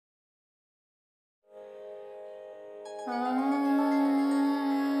Education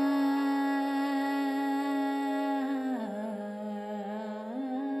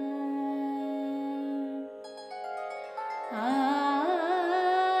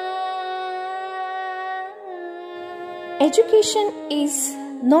is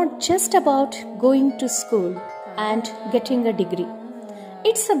not just about going to school and getting a degree.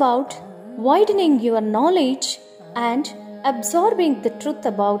 It's about widening your knowledge and absorbing the truth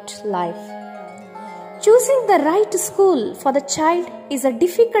about life. Choosing the right school for the child is a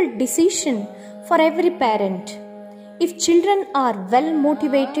difficult decision for every parent. If children are well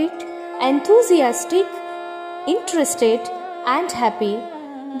motivated, enthusiastic, interested, and happy,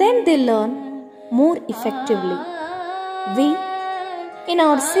 then they learn more effectively. We, in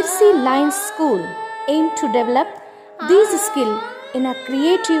our Sirsi Lions School, aim to develop these skills in a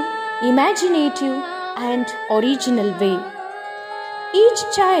creative, imaginative, and original way. Each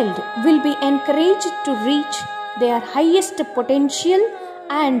child will be encouraged to reach their highest potential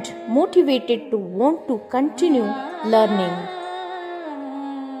and motivated to want to continue learning.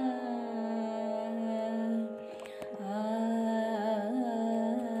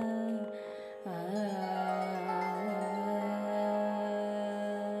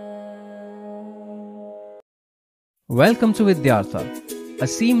 Welcome to Vidyartha, a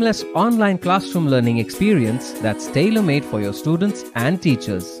seamless online classroom learning experience that's tailor-made for your students and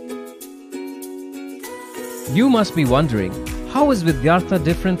teachers. You must be wondering, how is Vidyartha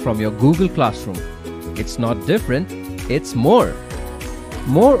different from your Google Classroom? It's not different, it's more.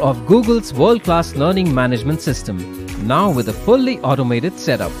 More of Google's world-class learning management system, now with a fully automated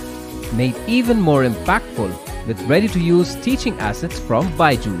setup, made even more impactful with ready-to-use teaching assets from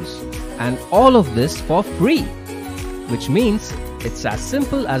Byju's. And all of this for free. Which means it's as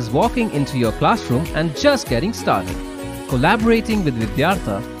simple as walking into your classroom and just getting started. Collaborating with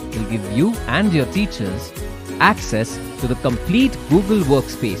Vidyartha will give you and your teachers access to the complete Google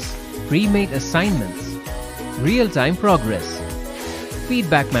Workspace, pre-made assignments, real-time progress,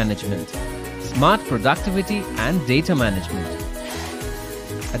 feedback management, smart productivity and data management.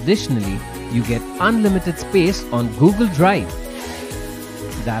 Additionally, you get unlimited space on Google Drive.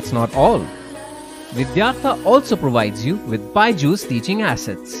 That's not all. Vidyartha also provides you with Byju's teaching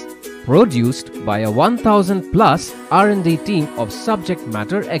assets, produced by a 1000+ R&D team of subject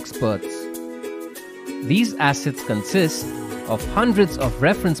matter experts. These assets consist of hundreds of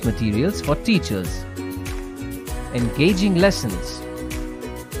reference materials for teachers, engaging lessons,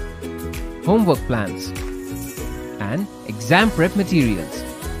 homework plans, and exam prep materials,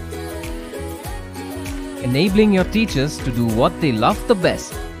 enabling your teachers to do what they love the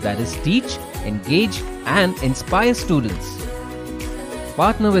best, that is teach, engage and inspire students.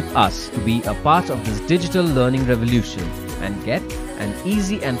 Partner with us to be a part of this digital learning revolution and get an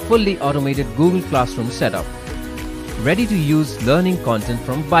easy and fully automated Google Classroom setup. Ready to use learning content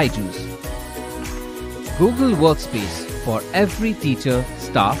from Byju's. Google Workspace for every teacher,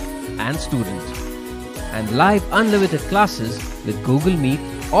 staff and student. And live unlimited classes with Google Meet,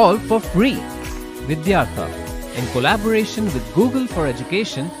 all for free. Vidyartha, in collaboration with Google for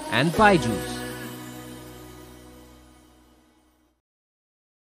Education and Byju's.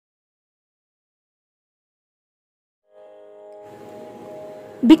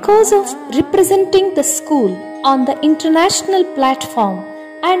 Because of representing the school on the international platform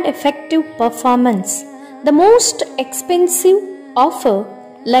and effective performance, the most expensive offer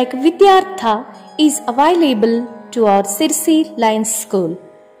like Vidyartha is available to our Sirsi Lions School.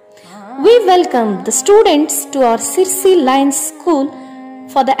 We welcome the students to our Sirsi Lions School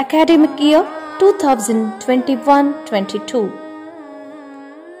for the academic year 2021-22.